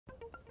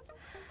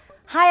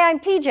Hi, I'm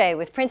PJ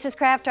with Princess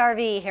Craft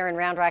RV here in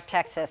Round Rock,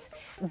 Texas.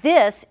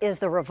 This is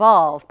the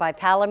Revolve by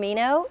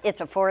Palomino.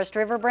 It's a Forest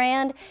River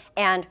brand,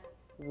 and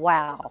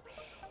wow,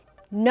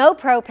 no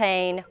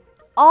propane,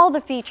 all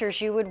the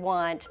features you would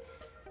want,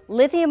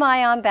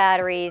 lithium-ion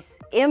batteries,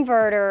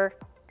 inverter,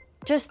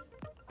 just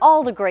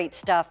all the great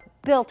stuff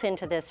built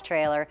into this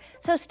trailer.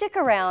 So stick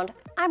around,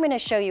 I'm going to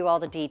show you all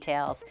the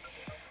details.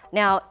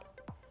 Now,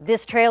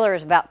 this trailer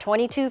is about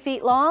 22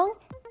 feet long.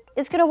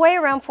 It's going to weigh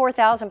around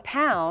 4,000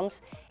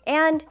 pounds.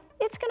 And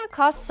it's going to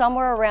cost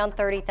somewhere around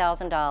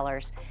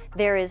 $30,000.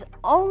 There is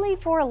only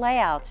 4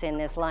 layouts in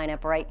this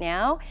lineup right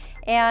now,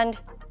 and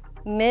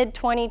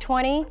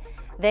mid-2020,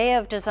 they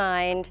have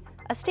designed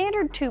a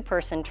standard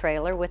 2-person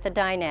trailer with a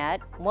dinette,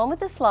 one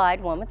with a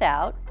slide, one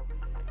without,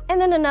 and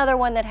then another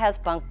one that has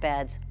bunk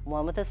beds,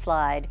 one with a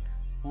slide,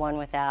 one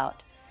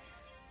without.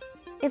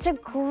 It's a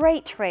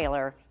great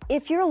trailer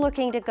if you're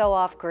looking to go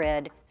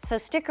off-grid, so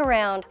stick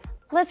around,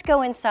 let's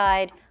go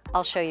inside,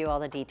 I'll show you all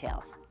the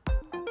details.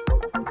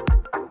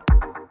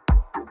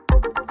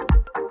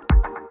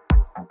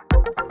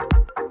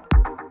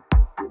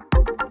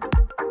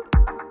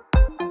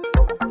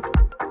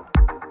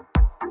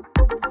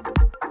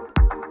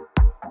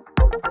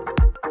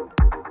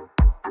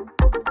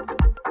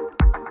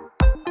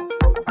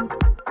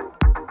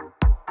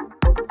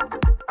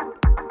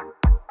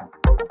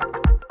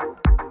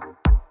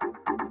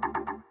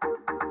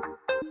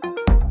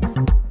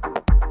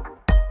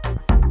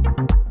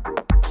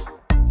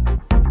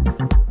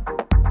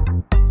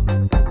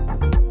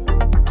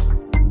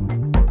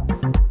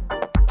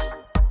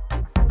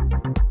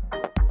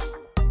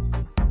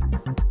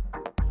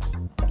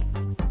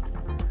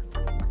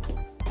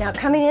 Now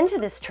coming into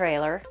this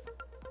trailer,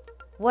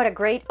 what a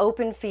great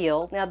open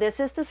feel. Now this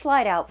is the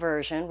slide out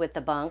version with the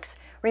bunks.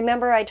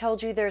 Remember I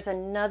told you there's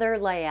another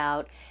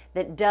layout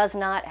that does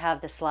not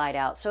have the slide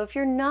out. So if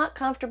you're not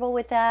comfortable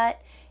with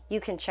that,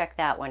 you can check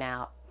that one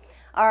out.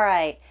 All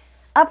right,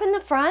 up in the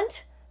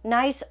front,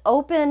 nice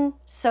open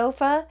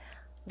sofa.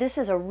 This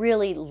is a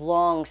really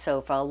long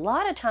sofa. A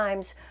lot of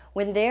times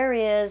when there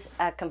is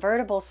a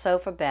convertible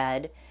sofa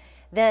bed,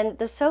 then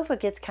the sofa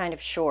gets kind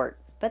of short.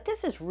 But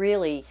this is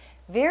really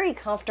very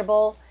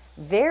comfortable,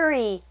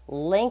 very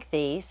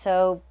lengthy,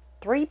 so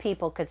 3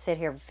 people could sit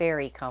here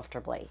very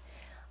comfortably.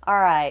 All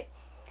right,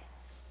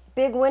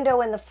 big window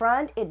in the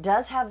front. It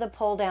does have the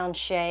pull-down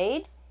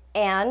shade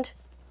and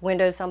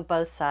windows on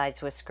both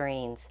sides with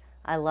screens.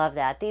 I love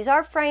that. These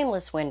are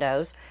frameless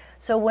windows,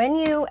 so when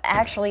you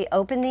actually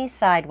open these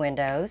side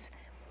windows,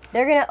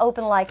 they're going to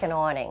open like an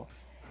awning.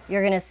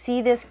 You're going to see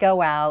this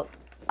go out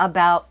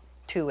about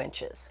 2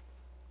 inches.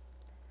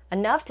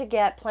 Enough to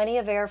get plenty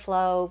of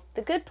airflow.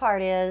 The good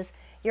part is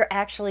you're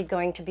actually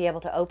going to be able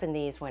to open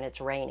these when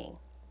it's raining.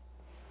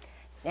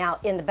 Now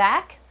in the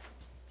back,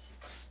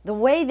 the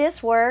way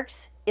this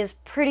works is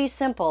pretty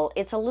simple.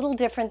 It's a little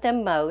different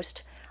than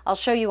most. I'll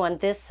show you on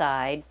this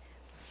side.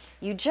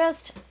 You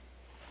just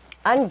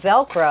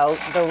unvelcro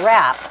the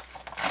wrap.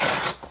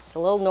 It's a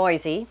little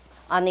noisy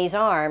on these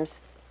arms,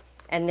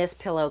 and this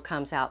pillow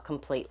comes out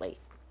completely.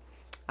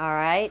 All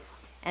right,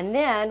 and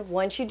then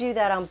once you do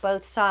that on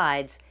both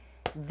sides,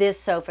 this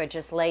sofa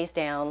just lays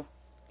down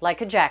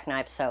like a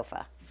jackknife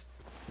sofa.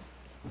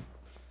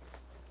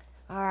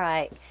 All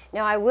right,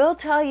 now I will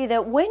tell you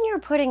that when you're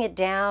putting it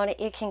down,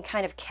 it can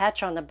kind of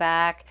catch on the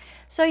back,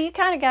 so you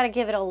kind of got to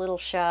give it a little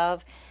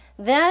shove.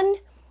 Then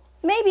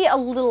maybe a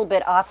little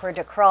bit awkward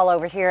to crawl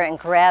over here and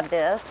grab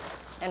this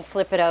and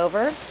flip it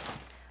over,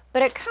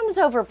 but it comes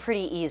over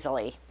pretty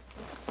easily.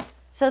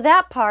 So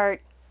that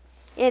part,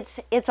 it's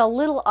a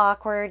little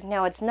awkward.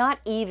 Now it's not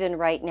even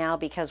right now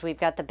because we've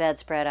got the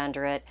bedspread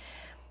under it,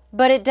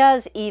 but it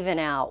does even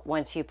out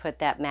once you put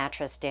that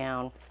mattress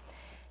down.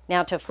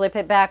 Now to flip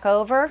it back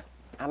over,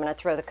 I'm going to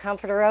throw the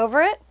comforter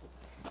over it.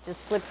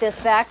 Just flip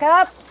this back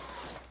up.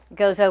 It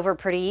goes over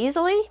pretty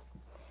easily,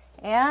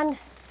 and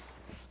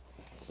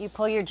you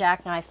pull your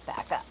jackknife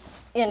back up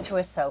into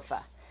a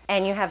sofa,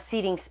 and you have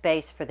seating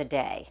space for the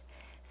day.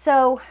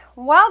 So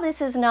while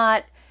this is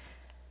not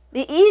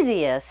the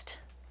easiest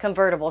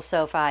convertible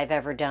sofa I've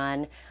ever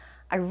done,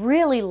 I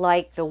really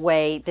like the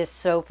way this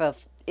sofa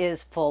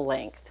is full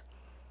length.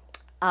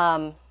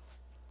 I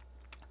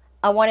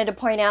wanted to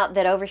point out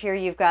that over here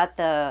you've got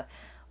the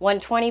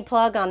 120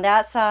 plug on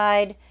that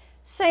side,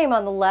 same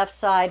on the left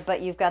side,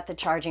 but you've got the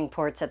charging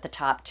ports at the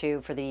top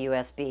too for the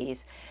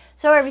USBs.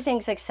 So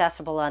everything's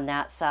accessible on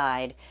that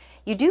side.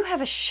 You do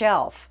have a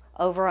shelf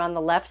over on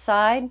the left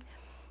side.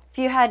 If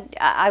you had,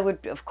 I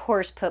would of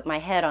course put my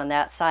head on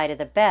that side of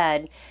the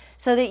bed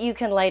so that you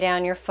can lay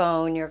down your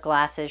phone, your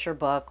glasses, your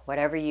book,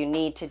 whatever you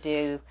need to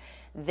do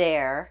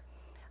there.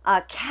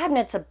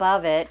 Cabinets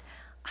above it.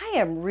 I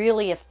am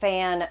really a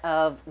fan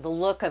of the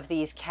look of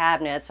these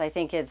cabinets. I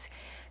think it's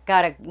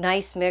got a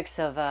nice mix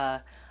of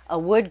a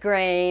wood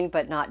grain,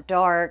 but not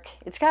dark.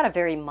 It's got a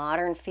very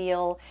modern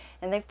feel,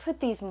 and they've put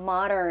these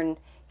modern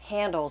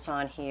handles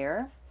on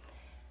here.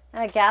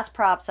 Gas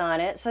props on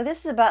it. So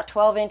this is about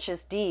 12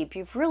 inches deep.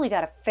 You've really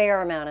got a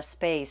fair amount of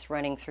space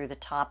running through the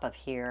top of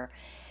here.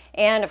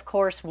 And of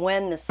course,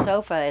 when the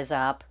sofa is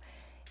up,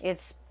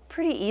 it's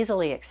pretty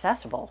easily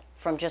accessible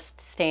from just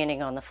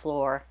standing on the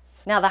floor.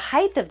 Now the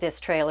height of this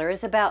trailer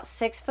is about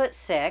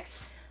 6'6".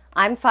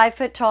 I'm 5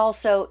 foot tall,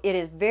 so it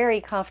is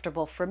very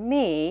comfortable for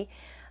me.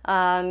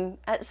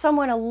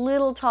 Someone a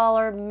little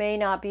taller may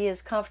not be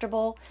as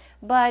comfortable,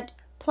 but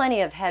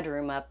plenty of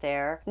headroom up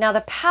there. Now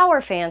the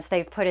power fans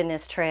they've put in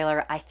this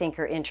trailer I think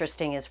are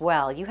interesting as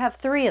well. You have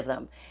 3 of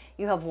them.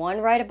 You have one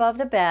right above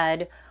the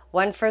bed,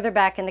 one further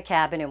back in the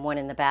cabin, and one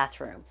in the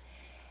bathroom.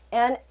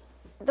 And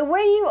the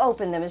way you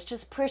open them is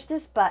just push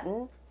this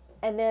button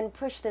and then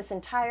push this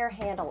entire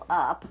handle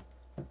up,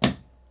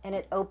 and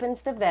it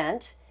opens the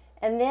vent,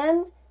 and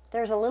then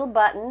there's a little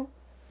button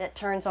that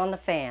turns on the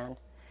fan.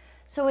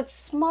 So it's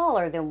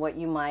smaller than what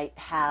you might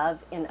have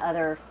in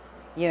other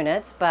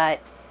units, but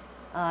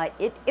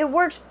it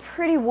works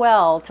pretty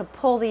well to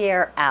pull the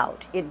air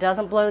out. It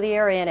doesn't blow the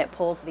air in, it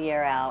pulls the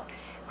air out.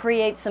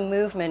 Creates some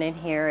movement in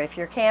here. If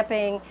you're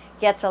camping,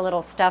 gets a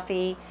little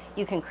stuffy,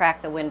 you can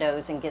crack the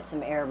windows and get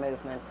some air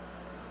movement.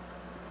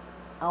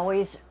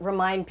 Always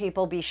remind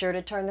people, be sure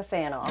to turn the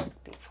fan off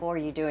before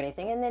you do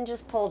anything, and then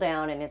just pull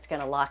down and it's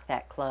going to lock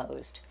that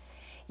closed.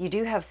 You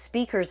do have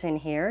speakers in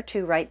here,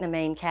 2 right in the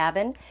main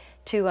cabin,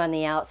 2 on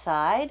the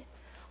outside.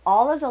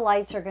 All of the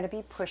lights are going to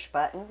be push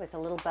button with a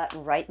little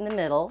button right in the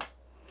middle.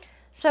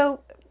 So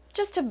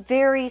just a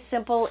very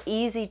simple,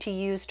 easy to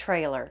use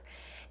trailer.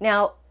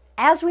 Now,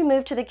 as we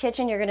move to the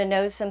kitchen, you're going to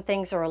notice some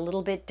things are a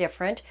little bit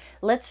different.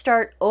 Let's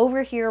start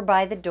over here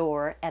by the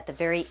door at the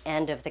very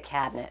end of the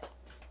cabinet.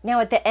 Now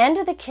at the end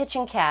of the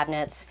kitchen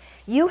cabinets,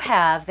 you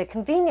have the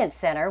convenience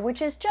center,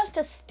 which is just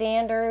a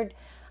standard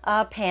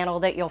panel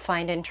that you'll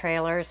find in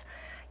trailers.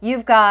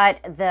 You've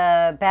got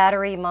the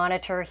battery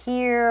monitor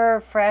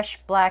here, fresh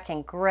black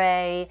and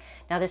gray.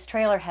 Now this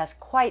trailer has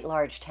quite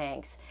large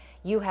tanks.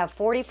 You have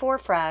 44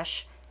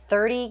 fresh,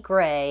 30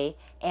 gray,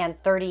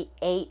 and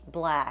 38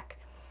 black.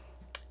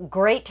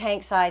 Great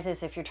tank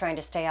sizes if you're trying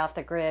to stay off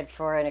the grid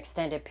for an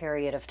extended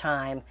period of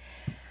time.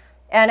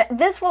 And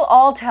this will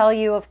all tell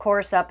you, of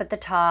course, up at the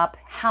top,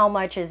 how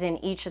much is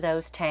in each of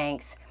those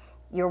tanks.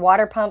 Your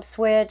water pump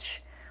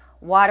switch,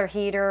 water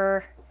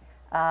heater,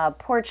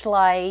 porch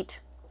light,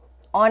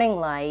 awning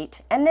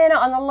light, and then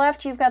on the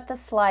left you've got the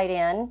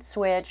slide-in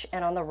switch,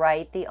 and on the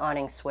right the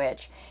awning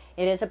switch.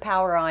 It is a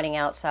power awning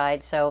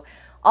outside, so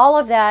all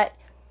of that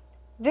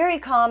very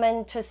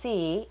common to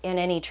see in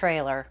any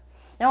trailer.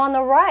 Now on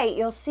the right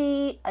you'll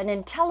see an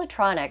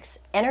IntelliTronics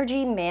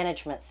energy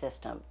management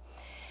system.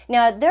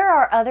 Now there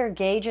are other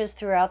gauges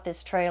throughout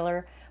this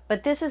trailer,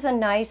 but this is a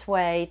nice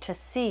way to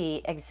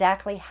see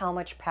exactly how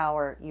much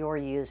power you're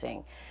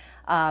using.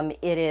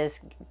 It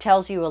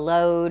tells you a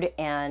load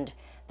and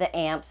the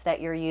amps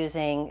that you're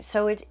using,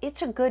 so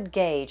it's a good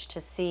gauge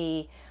to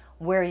see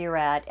where you're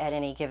at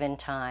any given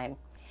time.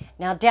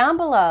 Now down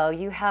below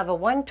you have a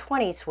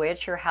 120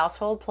 switch, your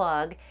household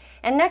plug,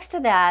 and next to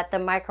that the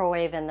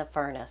microwave and the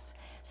furnace.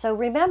 So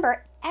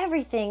remember,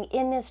 everything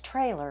in this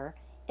trailer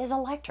is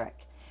electric.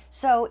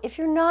 So if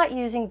you're not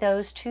using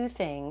those 2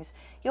 things,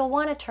 you'll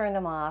want to turn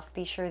them off.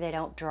 Be sure they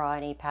don't draw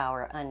any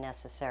power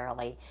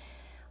unnecessarily.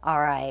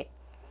 All right,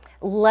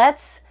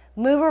 let's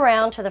move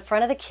around to the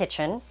front of the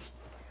kitchen.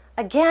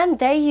 Again,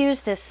 they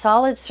use this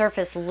solid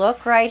surface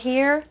look right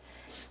here.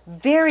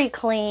 Very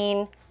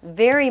clean,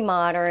 very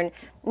modern.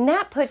 And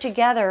that put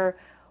together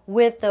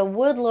with the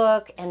wood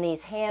look and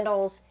these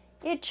handles,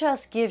 it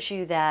just gives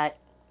you that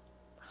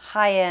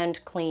high-end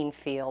clean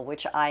feel,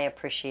 which I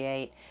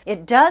appreciate.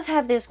 It does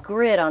have this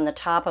grid on the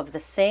top of the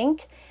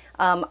sink.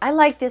 I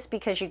like this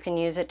because you can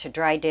use it to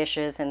dry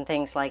dishes and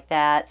things like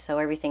that, so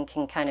everything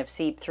can kind of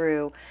seep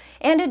through,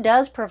 and it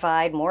does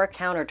provide more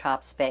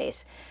countertop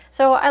space.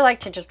 So I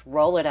like to just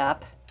roll it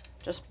up,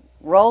 just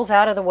rolls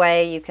out of the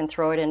way. You can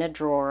throw it in a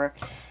drawer.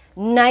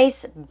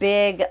 Nice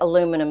big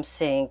aluminum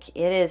sink.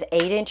 It is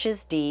 8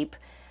 inches deep,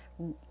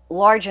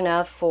 large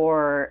enough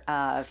for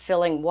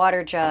filling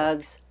water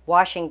jugs,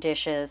 washing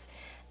dishes.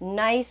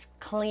 Nice,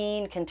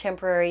 clean,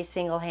 contemporary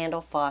single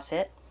handle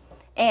faucet.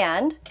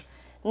 And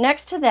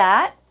next to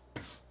that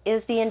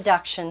is the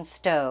induction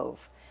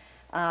stove.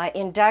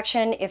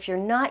 Induction, if you're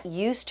not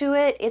used to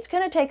it, it's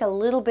going to take a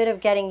little bit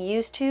of getting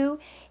used to.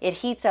 It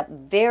heats up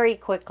very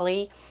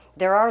quickly.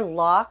 There are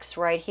locks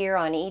right here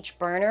on each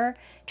burner,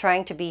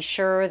 trying to be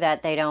sure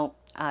that they don't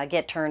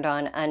get turned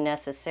on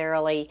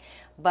unnecessarily.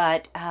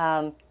 But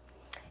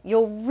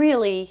you'll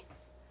really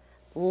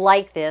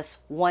like this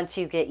once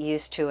you get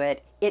used to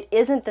it. It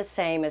isn't the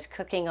same as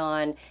cooking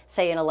on,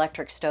 say, an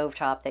electric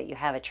stovetop that you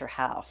have at your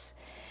house.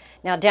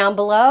 Now down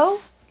below,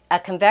 a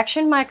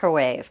convection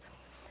microwave.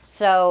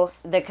 So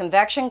the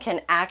convection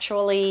can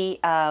actually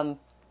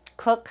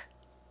cook.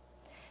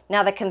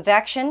 Now the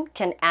convection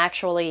can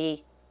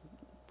actually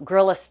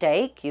grill a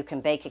steak. You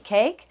can bake a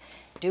cake.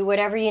 Do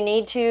whatever you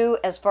need to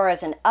as far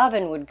as an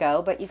oven would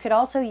go, but you could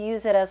also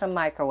use it as a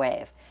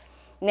microwave.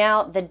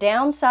 Now the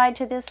downside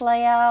to this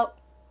layout,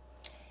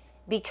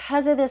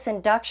 because of this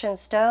induction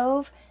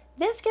stove,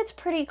 this gets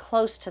pretty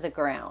close to the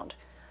ground.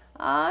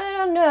 I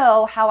don't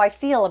know how I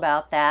feel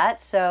about that,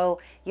 so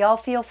y'all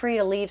feel free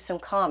to leave some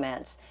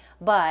comments.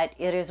 but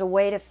it is a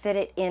way to fit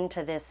it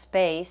into this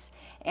space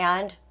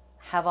and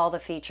have all the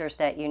features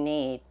that you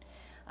need.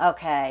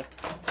 Okay,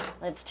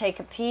 let's take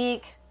a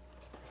peek.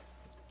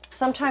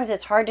 Sometimes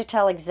it's hard to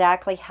tell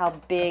exactly how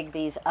big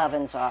these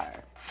ovens are,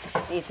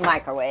 these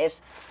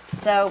microwaves.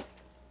 So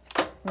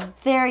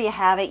there you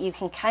have it. You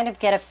can kind of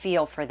get a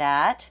feel for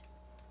that.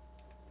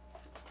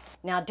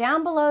 Now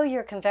down below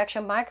your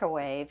convection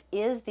microwave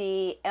is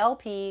the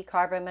LP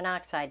carbon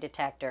monoxide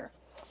detector.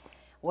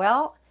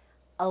 Well,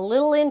 a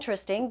little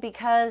interesting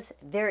because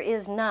there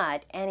is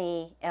not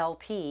any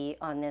LP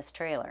on this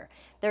trailer.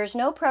 There's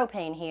no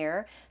propane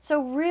here,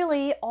 so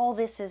really all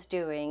this is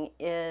doing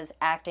is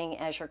acting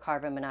as your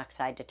carbon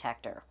monoxide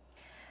detector.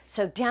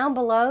 So down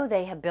below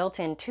they have built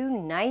in two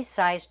nice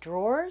sized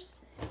drawers,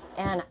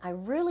 and I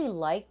really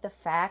like the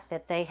fact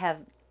that they have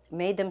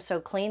made them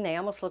so clean. They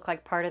almost look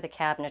like part of the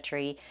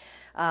cabinetry.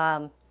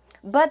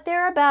 But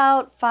they're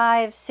about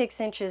 5-6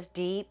 inches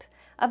deep,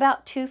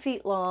 about 2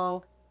 feet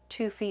long,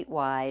 2 feet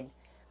wide.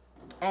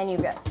 And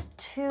you've got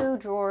two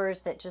drawers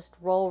that just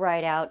roll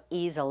right out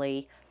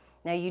easily.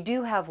 Now you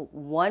do have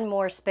one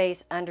more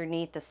space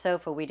underneath the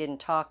sofa we didn't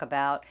talk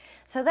about.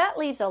 So that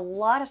leaves a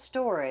lot of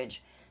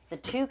storage. The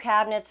two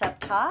cabinets up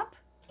top,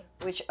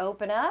 which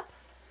open up,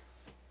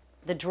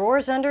 the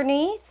drawers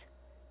underneath,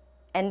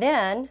 and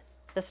then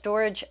the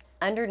storage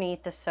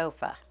underneath the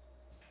sofa.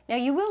 Now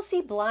you will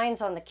see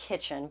blinds on the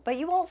kitchen, but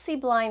you won't see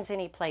blinds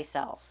anyplace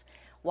else.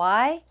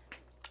 Why?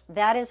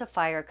 That is a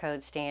fire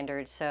code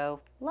standard, so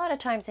a lot of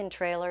times in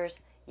trailers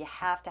you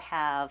have to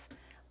have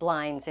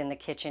blinds in the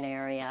kitchen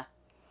area.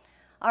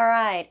 All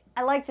right,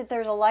 I like that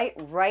there's a light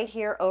right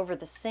here over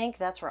the sink.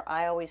 That's where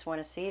I always want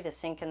to see the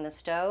sink and the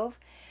stove.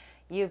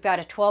 You've got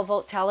a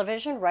 12-volt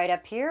television right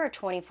up here, a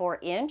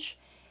 24-inch,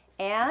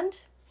 and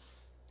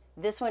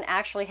this one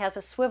actually has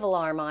a swivel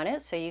arm on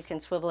it, so you can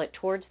swivel it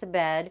towards the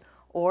bed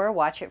or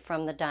watch it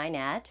from the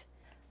dinette.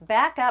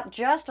 Back up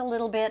just a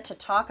little bit to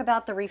talk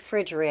about the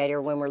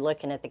refrigerator when we're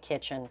looking at the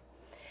kitchen.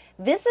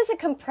 This is a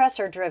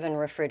compressor-driven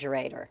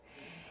refrigerator.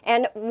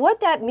 And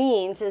what that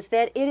means is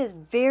that it is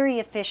very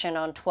efficient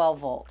on 12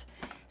 volt.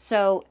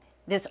 So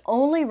this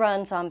only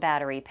runs on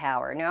battery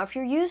power. Now, if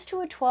you're used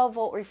to a 12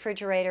 volt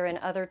refrigerator in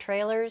other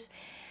trailers,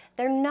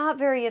 they're not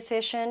very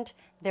efficient.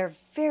 They're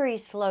very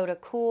slow to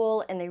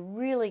cool, and they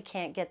really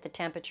can't get the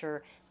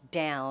temperature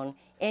down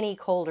any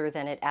colder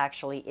than it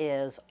actually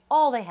is.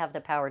 All they have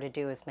the power to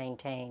do is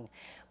maintain.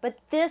 But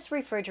this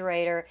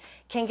refrigerator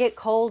can get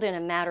cold in a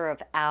matter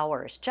of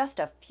hours, just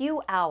a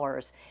few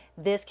hours.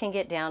 This can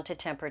get down to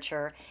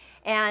temperature,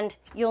 and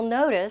you'll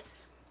notice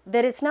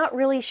that it's not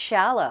really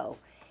shallow.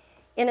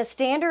 In a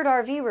standard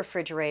RV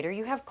refrigerator,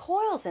 you have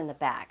coils in the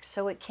back,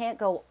 so it can't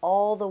go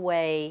all the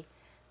way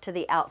to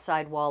the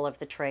outside wall of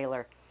the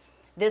trailer.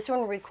 This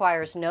one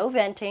requires no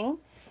venting,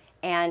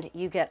 and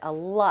you get a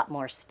lot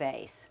more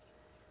space.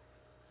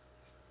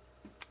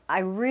 I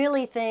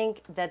really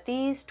think that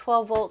these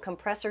 12-volt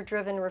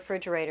compressor-driven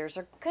refrigerators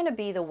are going to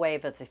be the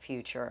wave of the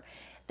future.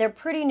 They're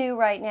pretty new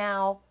right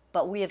now,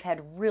 but we have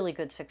had really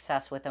good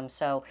success with them,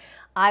 so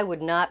I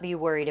would not be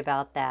worried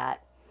about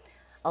that.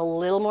 A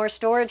little more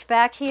storage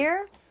back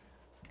here.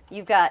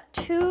 You've got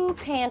two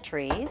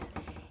pantries,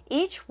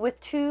 each with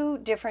two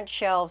different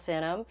shelves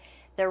in them.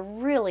 They're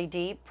really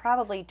deep,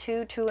 probably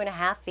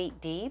 2.5 feet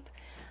deep.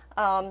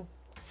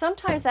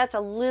 Sometimes that's a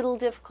little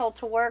difficult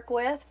to work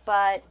with,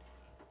 but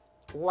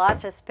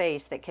lots of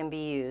space that can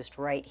be used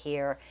right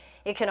here.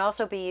 It can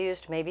also be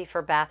used maybe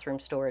for bathroom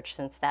storage,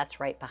 since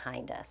that's right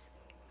behind us.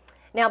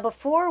 Now,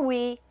 before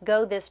we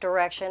go this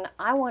direction,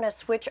 I want to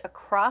switch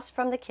across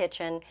from the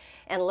kitchen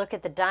and look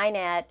at the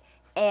dinette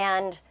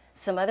and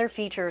some other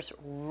features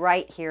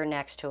right here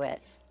next to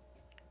it.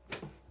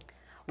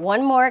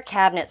 One more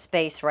cabinet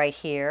space right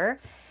here.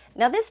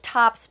 Now, this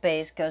top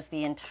space goes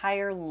the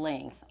entire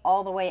length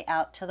all the way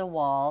out to the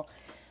wall,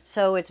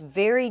 so it's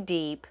very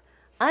deep.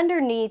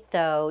 Underneath,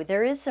 though,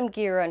 there is some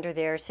gear under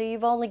there, so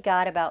you've only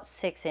got about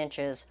 6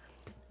 inches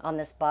on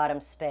this bottom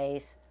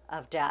space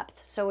of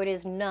depth, so it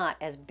is not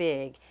as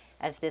big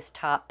as this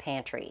top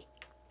pantry.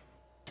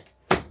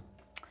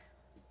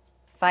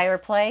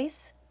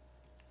 Fireplace.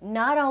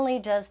 Not only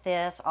does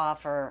this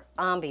offer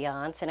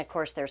ambiance, and of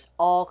course there's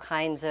all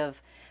kinds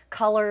of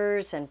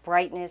colors and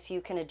brightness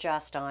you can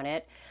adjust on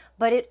it,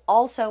 but it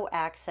also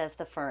acts as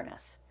the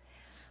furnace.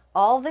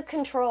 All the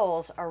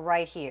controls are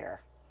right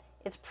here.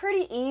 It's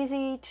pretty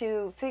easy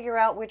to figure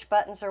out which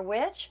buttons are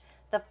which.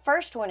 The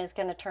first one is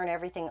going to turn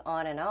everything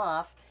on and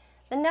off.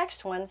 The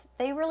next ones,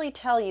 they really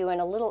tell you in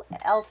a little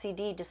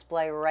LCD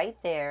display right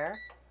there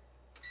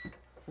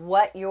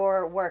what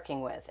you're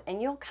working with.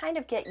 And you'll kind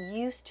of get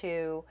used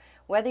to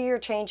whether you're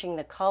changing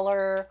the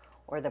color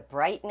or the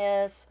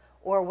brightness,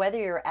 or whether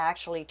you're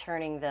actually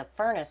turning the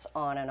furnace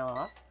on and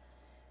off.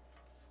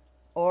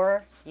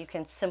 Or you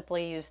can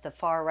simply use the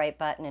far right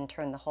button and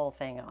turn the whole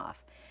thing off.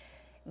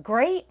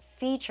 Great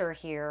feature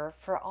here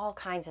for all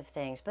kinds of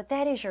things, but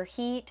that is your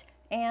heat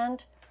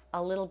and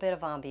a little bit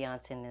of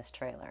ambiance in this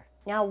trailer.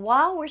 Now,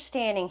 while we're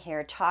standing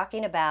here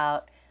talking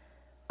about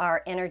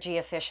our energy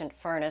efficient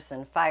furnace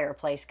and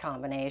fireplace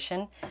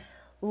combination,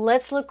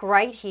 Let's look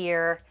right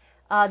here.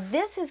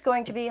 This is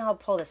going to be, I'll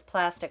pull this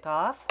plastic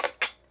off.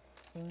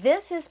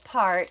 This is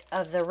part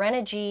of the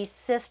Renogy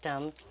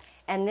system,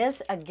 and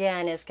this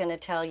again is going to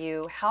tell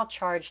you how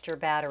charged your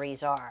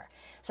batteries are.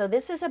 So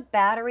this is a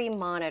battery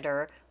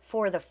monitor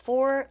for the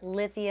 4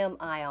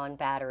 lithium-ion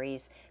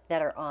batteries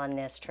that are on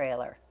this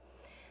trailer.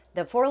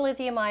 The 4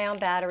 lithium-ion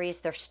batteries,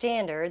 they're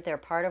standard. They're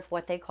part of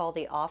what they call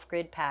the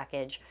off-grid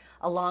package,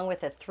 along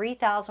with a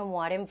 3,000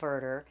 watt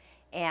inverter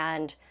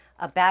and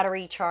a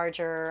battery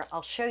charger.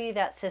 I'll show you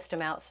that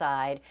system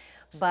outside,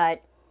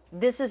 but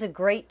this is a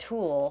great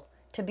tool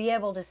to be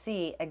able to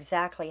see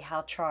exactly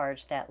how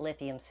charged that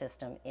lithium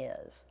system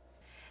is.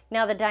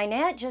 Now the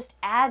dinette just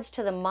adds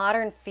to the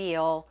modern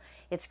feel.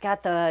 It's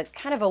got the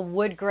kind of a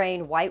wood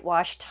grain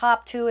whitewash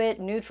top to it,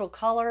 neutral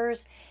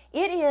colors.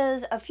 It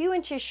is a few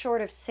inches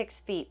short of 6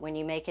 feet when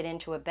you make it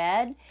into a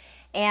bed,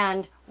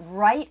 and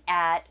right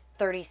at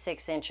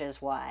 36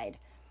 inches wide.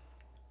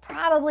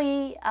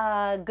 Probably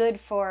good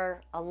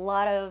for a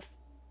lot of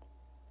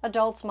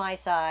adults my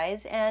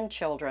size and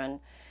children.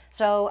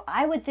 So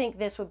I would think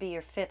this would be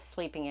your 5th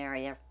sleeping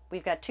area.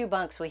 We've got 2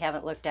 bunks we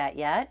haven't looked at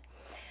yet.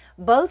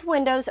 Both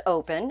windows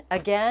open.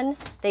 Again,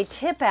 they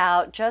tip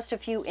out just a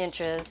few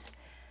inches,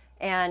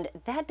 and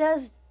that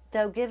does,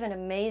 though, give an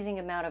amazing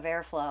amount of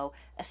airflow,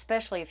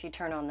 especially if you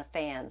turn on the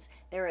fans.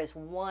 There is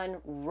one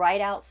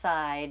right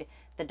outside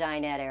the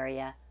dinette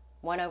area,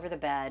 one over the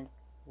bed,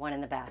 one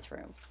in the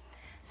bathroom.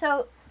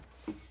 So,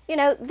 you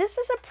know, this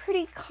is a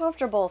pretty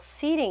comfortable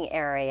seating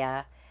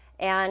area,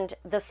 and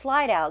the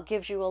slide out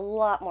gives you a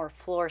lot more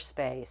floor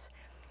space.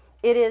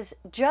 It is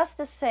just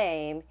the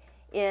same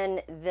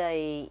in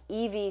the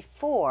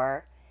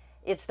EV-4.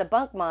 It's the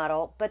bunk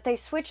model, but they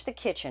switched the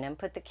kitchen and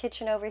put the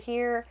kitchen over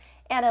here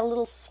and a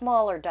little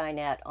smaller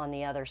dinette on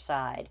the other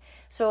side.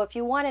 So if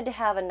you wanted to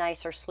have a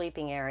nicer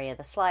sleeping area,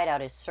 the slide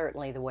out is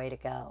certainly the way to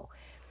go.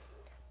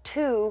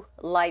 2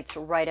 lights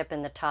right up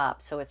in the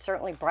top, so it's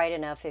certainly bright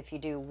enough if you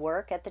do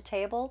work at the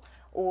table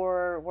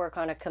or work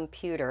on a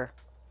computer.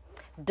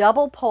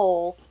 Double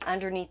pole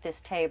underneath this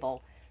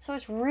table, so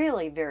it's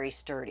really very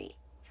sturdy.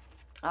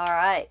 All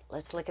right,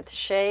 let's look at the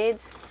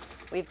shades.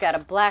 We've got a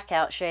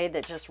blackout shade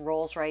that just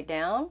rolls right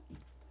down.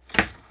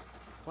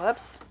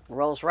 Whoops,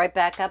 rolls right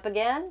back up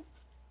again.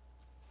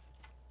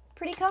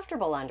 Pretty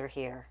comfortable under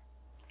here.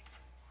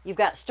 You've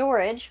got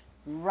storage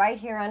right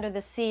here under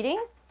the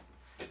seating.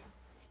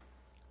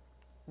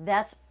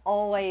 That's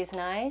always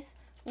nice.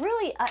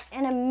 Really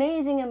an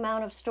amazing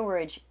amount of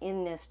storage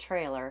in this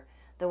trailer,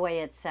 the way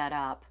it's set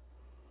up.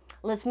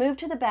 Let's move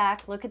to the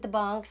back, look at the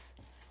bunks,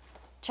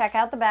 check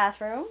out the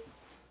bathroom.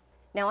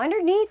 Now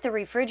underneath the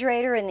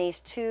refrigerator and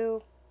these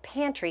 2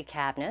 pantry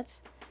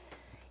cabinets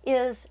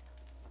is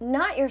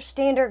not your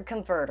standard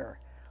converter.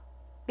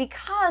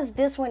 Because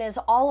this one is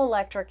all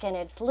electric and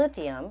it's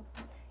lithium,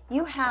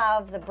 you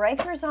have the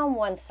breakers on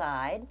one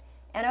side,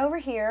 and over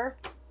here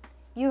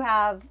you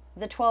have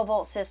the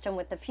 12-volt system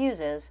with the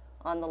fuses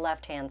on the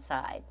left-hand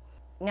side.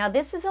 Now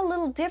this is a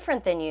little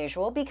different than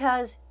usual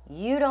because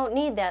you don't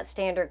need that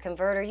standard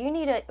converter. You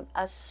need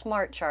a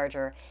smart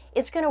charger.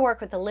 It's going to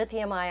work with the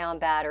lithium-ion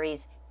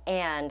batteries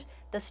and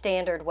the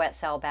standard wet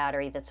cell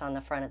battery that's on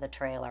the front of the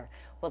trailer.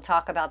 We'll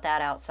talk about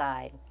that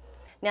outside.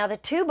 Now the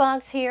 2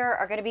 bunks here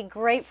are going to be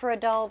great for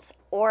adults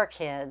or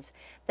kids.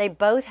 They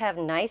both have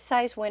nice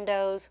size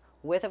windows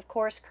with, of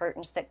course,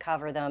 curtains that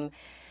cover them,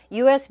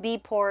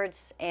 USB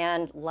ports,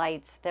 and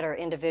lights that are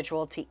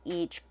individual to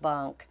each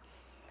bunk.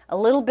 A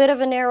little bit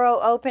of a narrow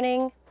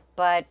opening,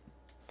 but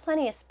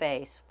plenty of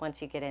space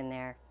once you get in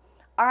there.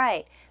 All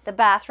right, the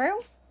bathroom.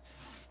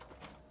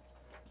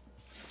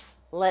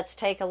 Let's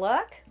take a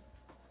look.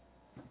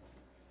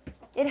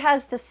 It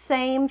has the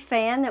same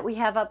fan that we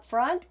have up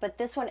front, but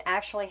this one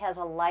actually has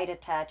a light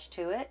attached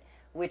to it,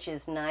 which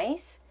is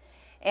nice.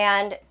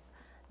 And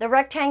the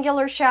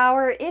rectangular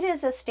shower, it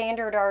is a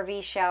standard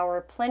RV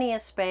shower, plenty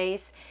of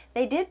space.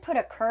 They did put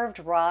a curved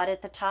rod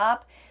at the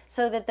top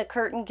so that the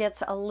curtain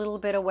gets a little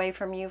bit away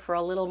from you for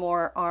a little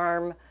more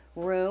arm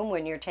room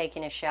when you're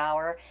taking a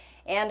shower,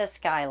 and a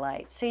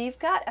skylight. So you've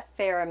got a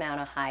fair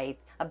amount of height,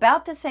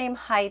 about the same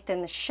height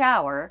in the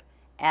shower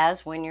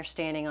as when you're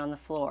standing on the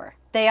floor.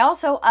 They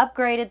also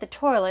upgraded the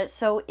toilet,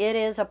 so it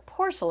is a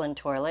porcelain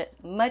toilet,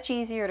 much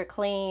easier to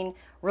clean,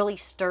 really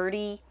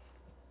sturdy,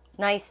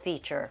 nice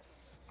feature.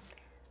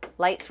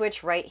 Light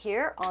switch right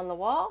here on the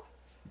wall.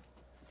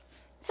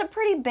 It's a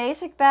pretty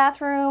basic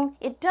bathroom.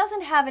 It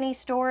doesn't have any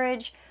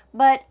storage,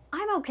 but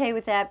I'm okay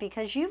with that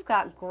because you've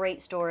got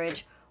great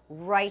storage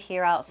right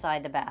here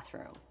outside the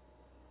bathroom.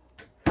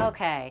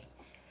 Okay,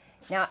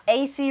 now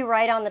AC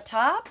right on the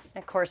top,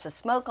 and of course a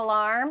smoke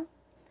alarm.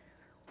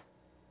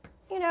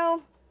 You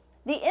know,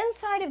 the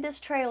inside of this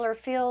trailer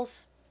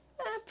feels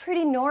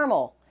pretty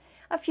normal.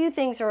 A few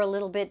things are a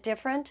little bit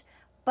different,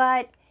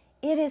 but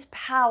it is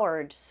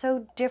powered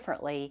so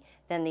differently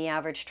than the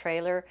average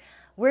trailer.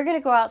 We're going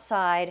to go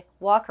outside,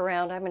 walk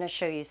around. I'm going to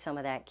show you some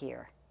of that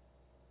gear.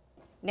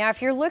 Now,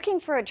 if you're looking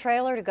for a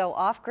trailer to go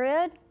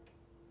off-grid,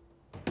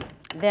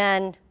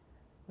 then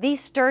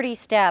these sturdy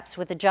steps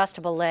with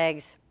adjustable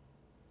legs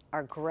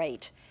are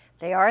great.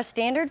 They are a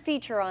standard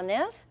feature on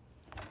this.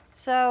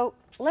 So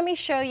let me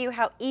show you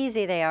how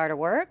easy they are to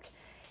work.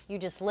 You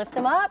just lift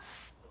them up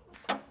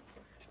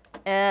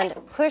and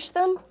push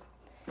them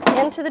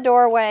into the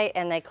doorway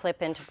and they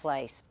clip into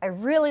place. I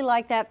really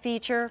like that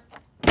feature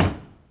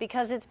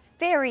because it's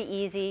very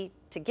easy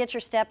to get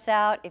your steps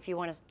out if you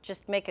want to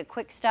just make a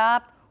quick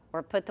stop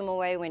or put them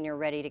away when you're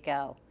ready to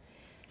go.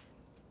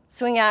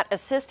 Swing out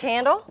assist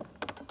handle.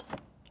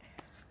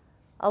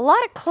 A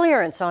lot of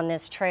clearance on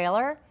this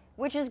trailer,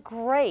 which is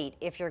great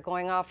if you're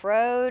going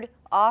off-road,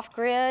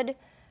 off-grid.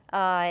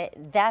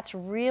 That's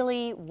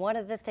really one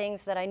of the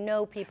things that I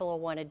know people will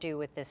want to do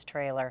with this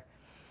trailer.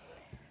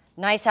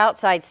 Nice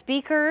outside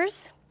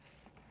speakers.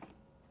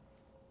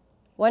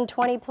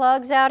 120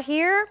 plugs out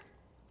here.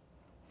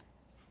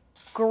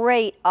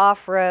 Great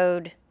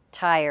off-road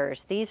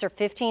tires. These are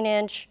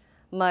 15-inch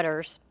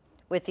mudders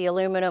with the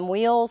aluminum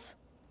wheels.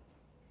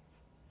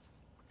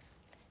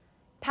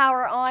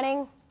 Power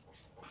awning.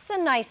 It's a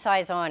nice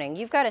size awning.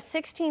 You've got a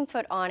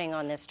 16-foot awning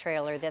on this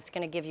trailer that's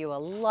going to give you a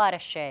lot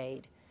of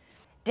shade.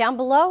 Down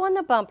below on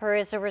the bumper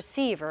is a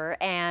receiver,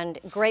 and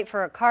great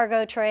for a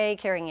cargo tray,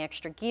 carrying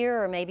extra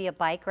gear, or maybe a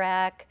bike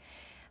rack.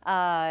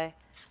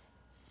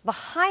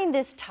 Behind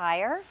this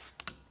tire,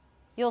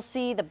 you'll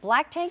see the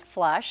black tank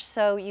flush,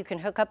 so you can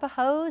hook up a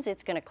hose.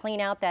 It's going to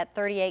clean out that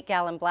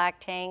 38-gallon black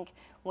tank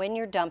when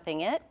you're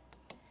dumping it.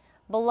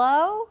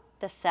 Below,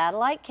 the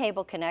satellite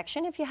cable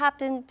connection, if you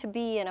happen to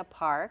be in a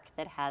park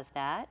that has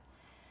that.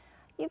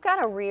 You've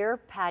got a rear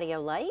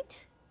patio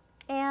light,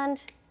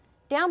 and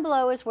down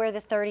below is where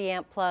the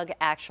 30-amp plug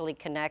actually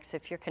connects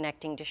if you're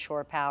connecting to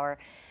shore power,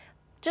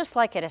 just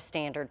like at a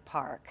standard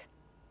park.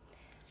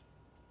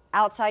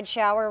 Outside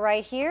shower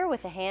right here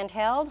with a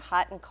handheld,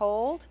 hot and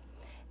cold.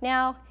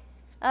 Now,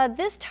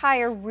 this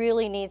tire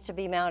really needs to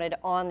be mounted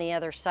on the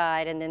other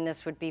side, and then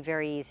this would be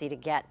very easy to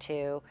get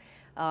to.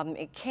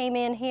 It came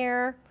in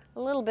here, a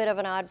little bit of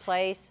an odd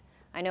place.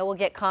 I know we'll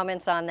get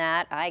comments on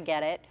that, I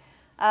get it.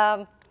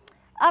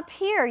 Up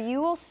here, you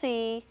will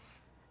see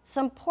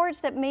some ports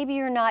that maybe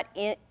you're not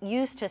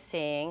used to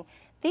seeing.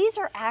 These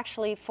are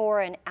actually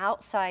for an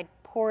outside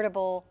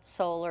portable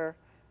solar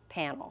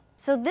panel.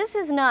 So this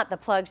is not the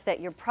plugs that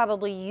you're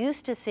probably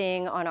used to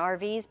seeing on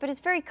RVs, but it's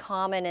very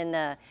common in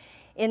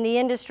the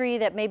industry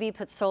that maybe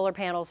puts solar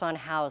panels on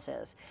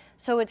houses.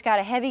 So it's got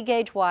a heavy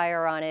gauge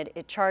wire on it,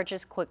 it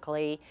charges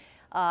quickly,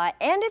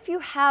 and if you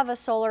have a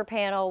solar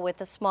panel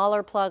with a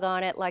smaller plug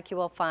on it like you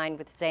will find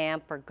with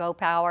Zamp or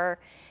GoPower,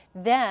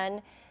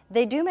 then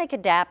they do make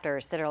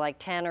adapters that are like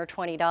 $10 or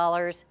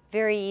 $20,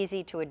 very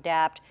easy to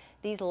adapt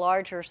these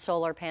larger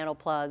solar panel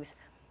plugs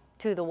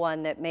to the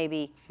one that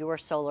maybe your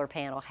solar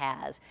panel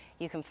has.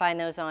 You can find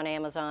those on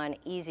Amazon,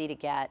 easy to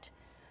get.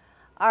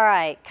 All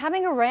right,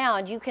 coming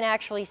around, you can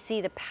actually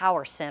see the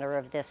power center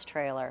of this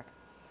trailer.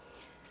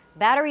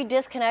 Battery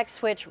disconnect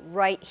switch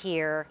right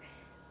here.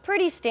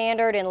 Pretty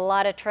standard in a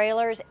lot of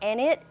trailers, and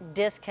it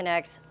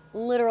disconnects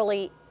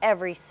literally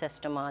every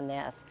system on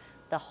this.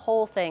 The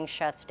whole thing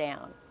shuts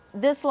down.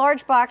 This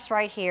large box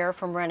right here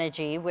from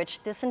Renogy,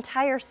 which this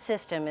entire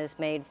system is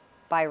made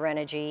by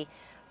Renogy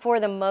for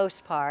the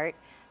most part,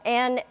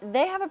 and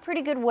they have a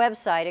pretty good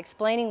website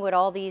explaining what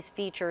all these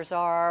features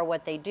are,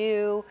 what they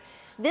do.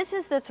 This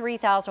is the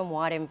 3,000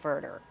 watt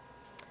inverter.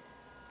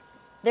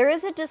 There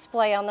is a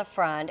display on the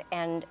front,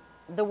 and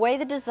the way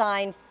the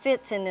design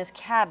fits in this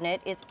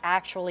cabinet, it's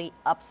actually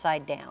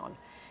upside down.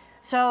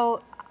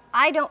 So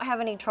I don't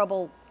have any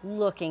trouble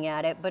looking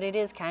at it, but it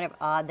is kind of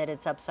odd that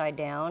it's upside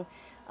down.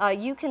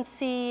 You can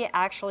see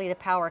actually the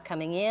power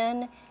coming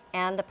in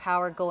and the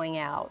power going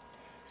out.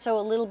 So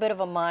a little bit of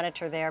a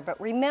monitor there, but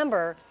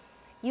remember,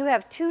 you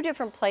have two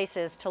different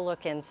places to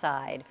look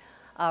inside.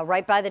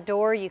 Right by the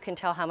door, you can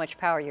tell how much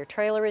power your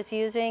trailer is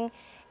using,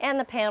 and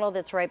the panel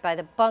that's right by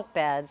the bunk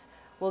beds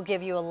will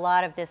give you a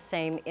lot of this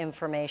same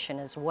information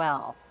as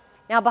well.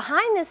 Now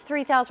behind this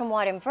 3,000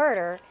 watt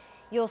inverter,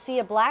 you'll see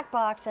a black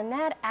box, and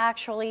that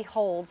actually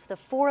holds the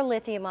 4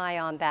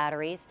 lithium-ion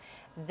batteries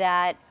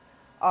that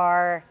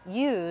are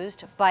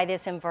used by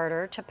this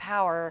inverter to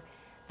power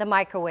the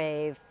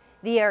microwave,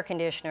 the air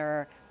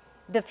conditioner,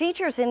 the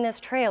features in this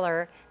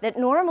trailer that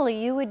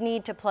normally you would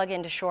need to plug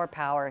into shore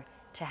power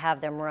to have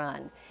them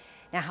run.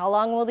 Now, how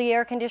long will the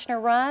air conditioner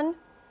run?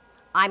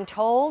 I'm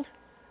told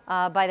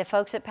by the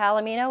folks at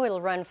Palomino,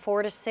 it'll run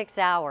 4 to 6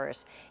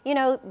 hours. You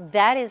know,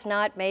 that is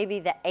not maybe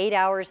the 8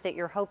 hours that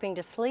you're hoping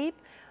to sleep,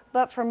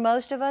 but for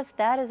most of us,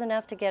 that is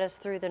enough to get us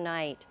through the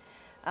night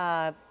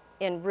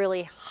in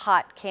really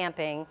hot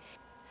camping.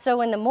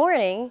 So in the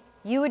morning,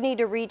 you would need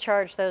to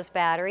recharge those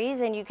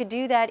batteries, and you could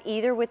do that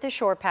either with the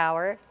shore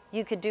power.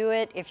 You could do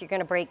it if you're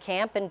going to break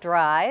camp and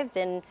drive,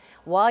 then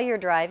while you're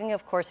driving,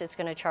 of course, it's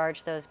going to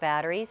charge those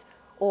batteries,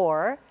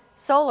 or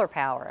solar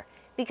power,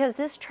 because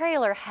this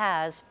trailer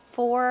has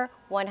 4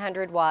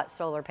 100-watt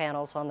solar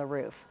panels on the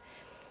roof.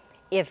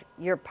 If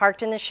you're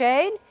parked in the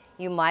shade,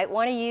 you might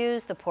want to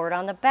use the port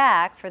on the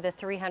back for the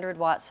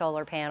 300-watt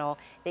solar panel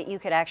that you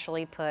could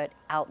actually put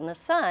out in the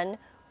sun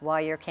while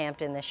you're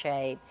camped in the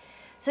shade.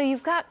 So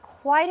you've got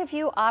quite a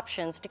few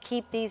options to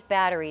keep these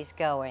batteries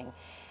going.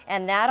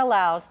 And that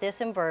allows this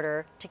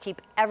inverter to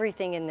keep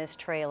everything in this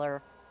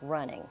trailer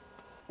running.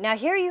 Now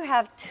here you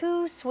have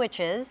two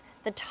switches.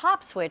 The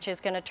top switch is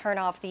going to turn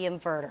off the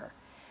inverter.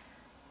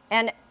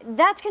 And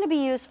that's going to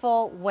be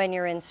useful when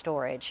you're in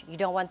storage. You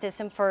don't want this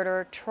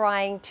inverter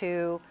trying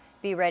to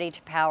be ready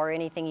to power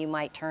anything you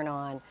might turn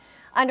on.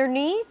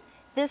 Underneath,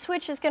 this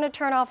switch is going to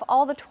turn off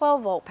all the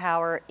 12-volt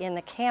power in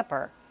the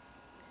camper.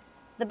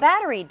 The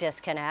battery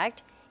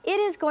disconnect, it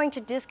is going to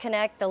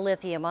disconnect the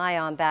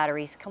lithium-ion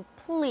batteries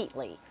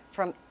completely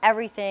from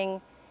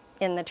everything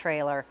in the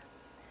trailer.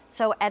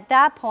 So at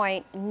that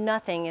point,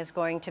 nothing is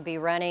going to be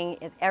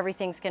running.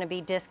 Everything's going to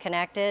be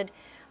disconnected.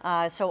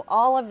 So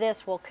all of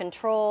this will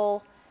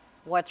control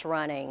what's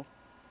running.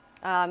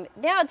 Now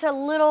it's a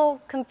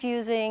little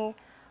confusing.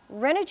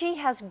 Renogy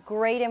has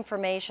great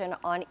information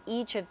on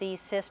each of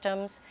these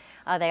systems.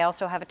 They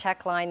also have a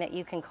tech line that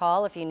you can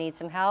call if you need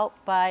some help,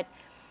 but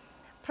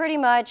pretty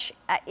much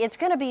it's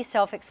going to be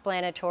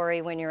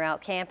self-explanatory when you're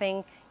out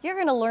camping. You're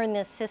going to learn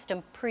this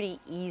system pretty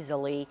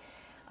easily.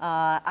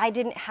 I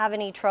didn't have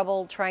any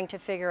trouble trying to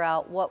figure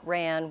out what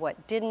ran,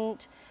 what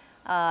didn't.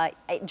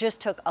 It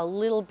just took a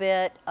little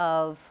bit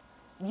of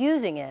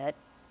using it,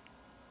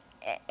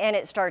 and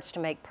it starts to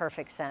make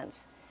perfect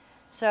sense.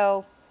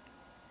 So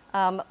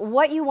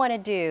what you want to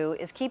do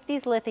is keep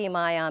these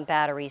lithium-ion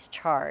batteries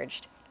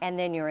charged, and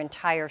then your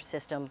entire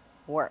system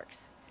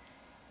works.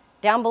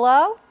 Down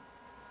below,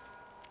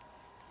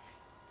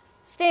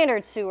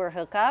 standard sewer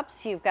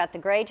hookups. You've got the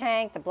gray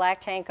tank, the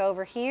black tank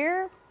over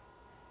here.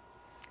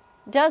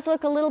 Does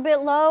look a little bit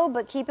low,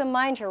 but keep in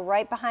mind you're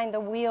right behind the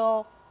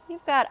wheel.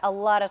 You've got a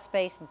lot of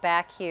space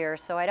back here,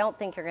 so I don't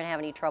think you're going to have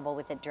any trouble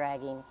with it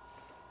dragging.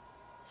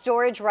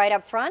 Storage right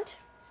up front.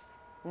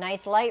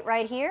 Nice light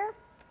right here.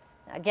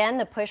 Again,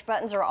 the push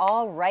buttons are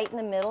all right in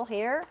the middle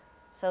here,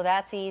 so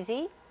that's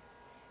easy.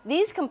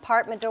 These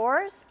compartment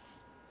doors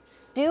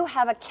do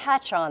have a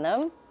catch on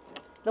them.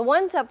 The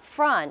ones up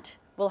front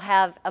will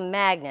have a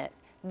magnet.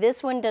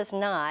 This one does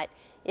not.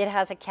 It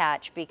has a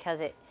catch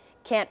because it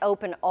can't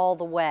open all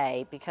the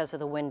way because of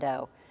the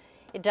window.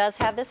 It does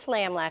have the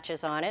slam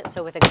latches on it,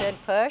 so with a good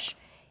push,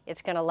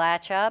 it's going to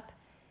latch up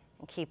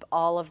and keep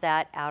all of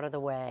that out of the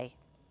way.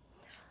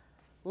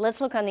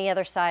 Let's look on the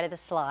other side of the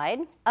slide.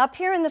 Up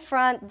here in the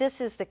front, this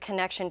is the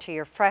connection to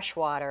your fresh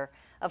water.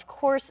 Of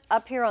course,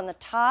 up here on the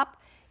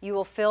top, you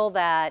will fill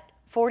that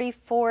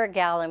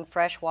 44-gallon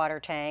freshwater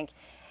tank,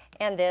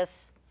 and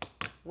this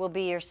will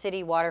be your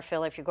city water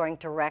fill if you're going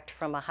direct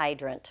from a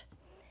hydrant.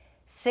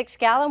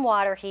 6-gallon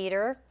water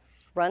heater,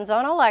 runs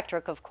on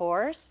electric, of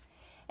course.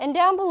 And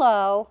down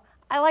below,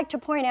 I like to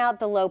point out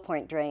the low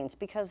point drains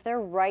because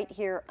they're right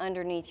here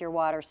underneath your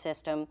water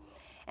system.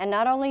 And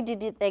not only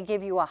did they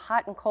give you a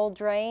hot and cold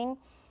drain,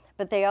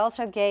 but they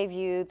also gave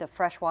you the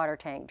freshwater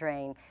tank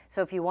drain.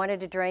 So if you wanted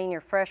to drain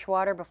your fresh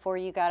water before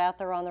you got out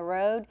there on the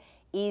road,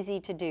 easy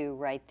to do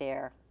right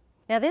there.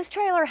 Now this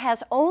trailer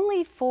has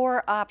only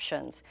 4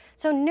 options,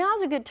 so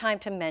now's a good time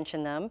to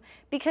mention them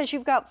because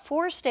you've got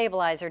 4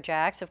 stabilizer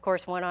jacks, of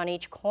course 1 on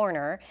each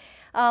corner,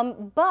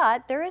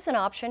 but there is an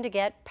option to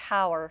get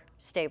power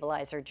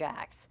stabilizer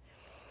jacks.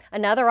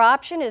 Another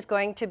option is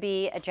going to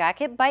be a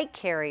jacket bike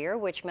carrier,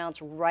 which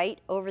mounts right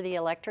over the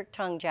electric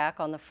tongue jack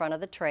on the front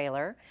of the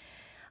trailer.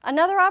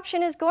 Another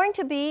option is going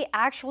to be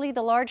actually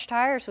the large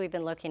tires we've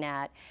been looking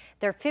at.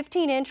 They're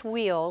 15-inch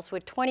wheels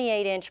with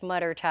 28-inch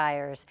mudder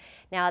tires.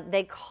 Now,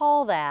 they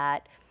call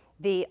that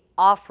the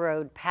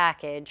off-road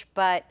package,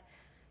 but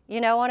you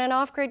know, on an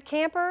off-grid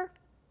camper,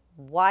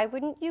 why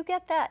wouldn't you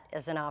get that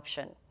as an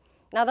option?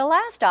 Now, the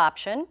last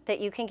option that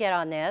you can get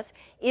on this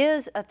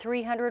is a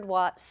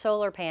 300-watt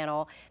solar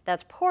panel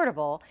that's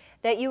portable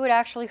that you would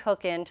actually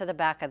hook into the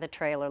back of the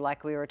trailer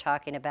like we were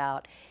talking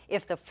about.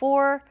 If the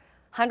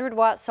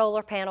 400-watt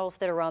solar panels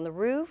that are on the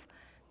roof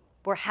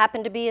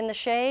happen to be in the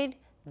shade,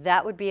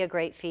 that would be a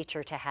great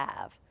feature to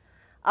have.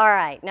 All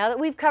right, now that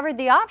we've covered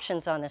the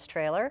options on this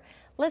trailer,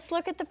 let's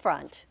look at the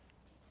front.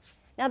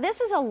 Now,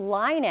 this is a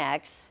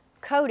Line-X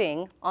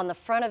coating on the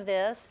front of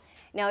this.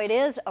 Now, it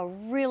is a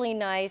really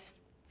nice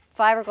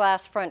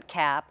fiberglass front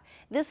cap.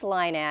 This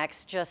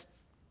Line-X just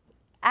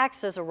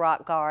acts as a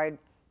rock guard,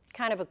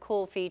 kind of a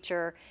cool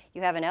feature.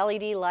 You have an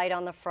LED light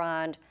on the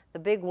front, the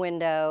big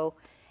window,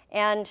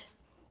 and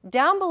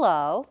down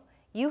below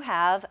you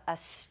have a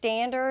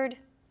standard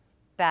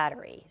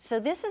battery. So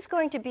this is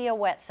going to be a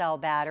wet cell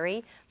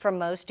battery from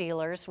most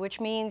dealers,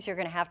 which means you're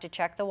going to have to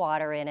check the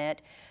water in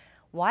it.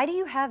 Why do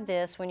you have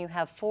this when you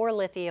have 4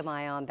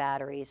 lithium-ion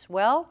batteries?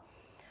 Well,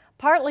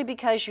 partly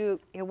because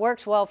it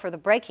works well for the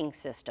braking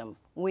system.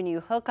 When you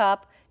hook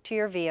up to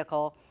your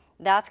vehicle,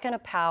 that's going to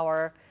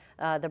power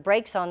the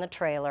brakes on the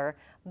trailer,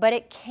 but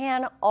it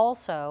can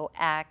also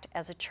act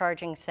as a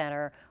charging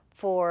center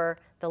for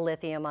the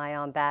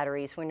lithium-ion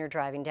batteries when you're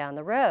driving down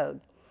the road.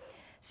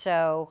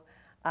 So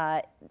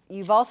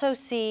you've also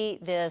see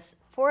this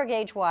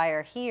 4-gauge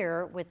wire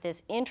here with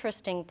this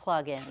interesting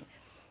plug-in.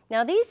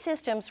 Now, these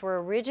systems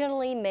were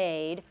originally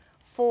made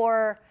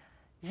for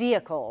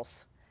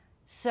vehicles.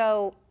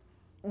 So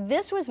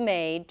this was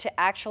made to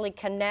actually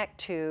connect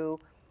to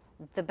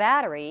the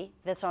battery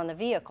that's on the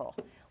vehicle.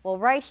 Well,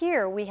 right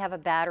here we have a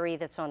battery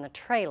that's on the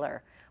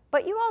trailer,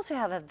 but you also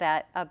have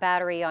a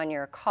battery on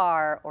your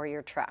car or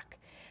your truck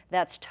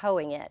that's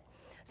towing it.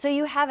 So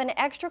you have an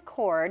extra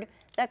cord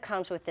that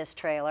comes with this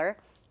trailer.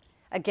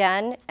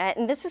 Again,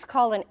 and this is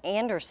called an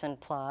Anderson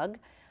plug.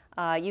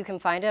 You can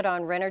find it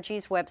on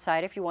Renogy's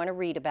website if you want to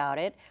read about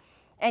it.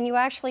 And you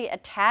actually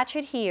attach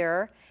it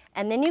here,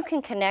 and then you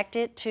can connect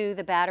it to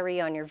the battery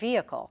on your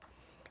vehicle.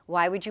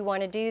 Why would you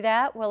want to do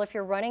that? Well, if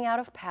you're running out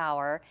of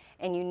power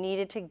and you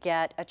needed to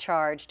get a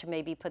charge to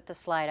maybe put the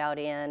slide out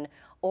in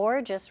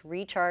or just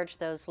recharge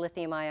those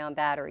lithium-ion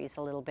batteries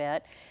a little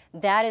bit,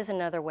 that is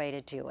another way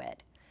to do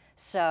it.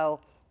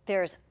 So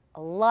there's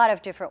a lot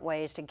of different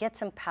ways to get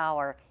some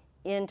power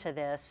into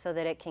this so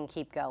that it can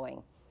keep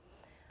going.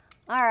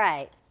 All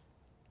right.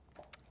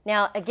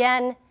 Now,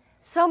 again,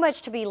 so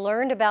much to be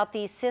learned about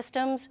these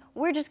systems.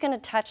 We're just going to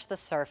touch the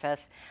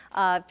surface.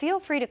 Feel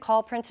free to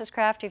call Princess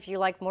Craft if you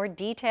like more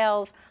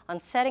details on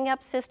setting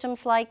up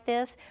systems like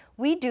this.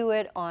 We do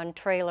it on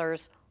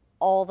trailers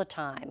all the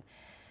time.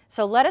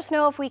 So let us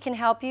know if we can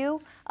help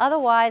you.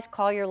 Otherwise,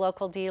 call your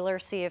local dealer,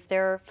 see if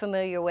they're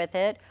familiar with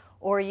it,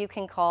 or you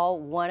can call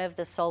one of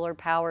the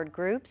solar-powered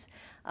groups.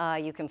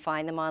 You can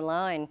find them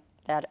online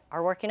that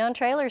are working on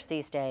trailers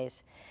these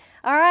days.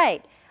 All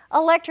right.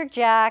 Electric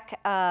jack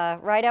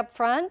right up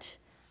front,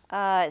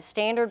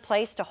 standard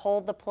place to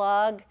hold the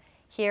plug.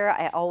 Here,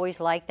 I always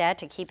like that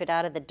to keep it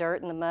out of the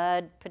dirt and the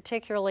mud,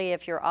 particularly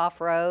if you're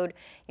off-road.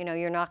 You know,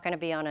 you're not going to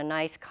be on a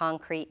nice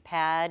concrete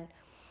pad.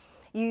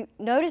 You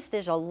notice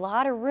there's a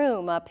lot of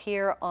room up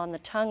here on the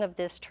tongue of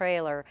this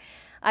trailer.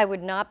 I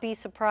would not be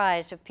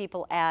surprised if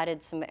people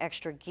added some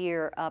extra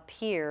gear up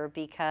here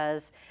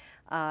because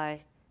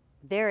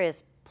there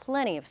is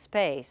plenty of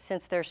space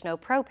since there's no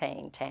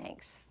propane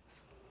tanks.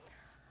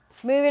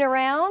 Moving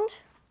around,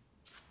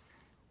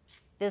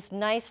 this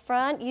nice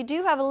front, you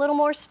do have a little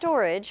more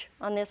storage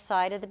on this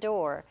side of the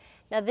door.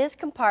 Now this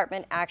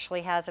compartment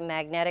actually has a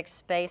magnetic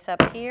space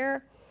up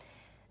here.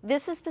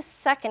 This is the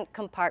second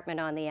compartment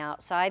on the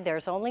outside.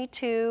 There's only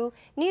two.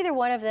 Neither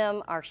one of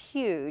them are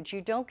huge.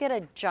 You don't get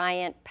a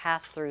giant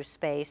pass-through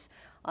space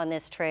on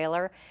this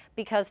trailer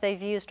because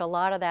they've used a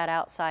lot of that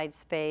outside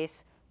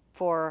space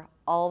for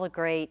all the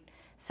great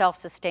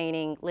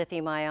self-sustaining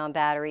lithium-ion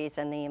batteries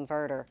and the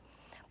inverter.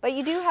 But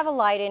you do have a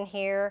light in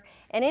here,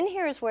 and in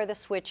here is where the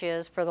switch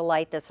is for the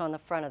light that's on the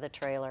front of the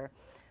trailer,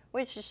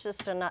 which is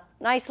just a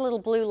nice little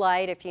blue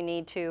light if you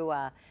need to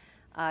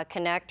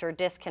connect or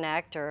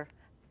disconnect or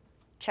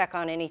check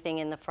on anything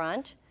in the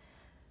front.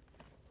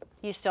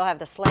 You still have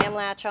the slam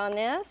latch on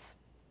this.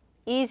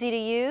 Easy to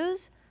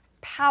use,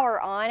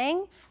 power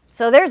awning.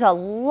 So there's a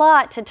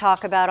lot to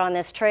talk about on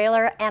this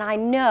trailer, and I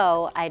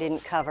know I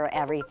didn't cover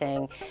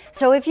everything.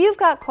 So if you've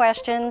got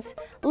questions,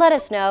 let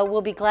us know.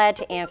 We'll be glad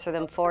to answer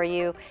them for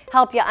you,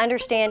 help you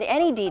understand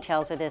any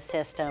details of this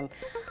system.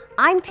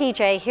 I'm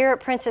PJ here at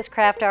Princess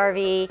Craft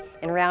RV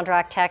in Round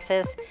Rock,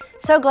 Texas.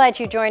 So glad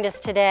you joined us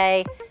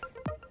today.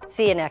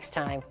 See you next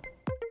time.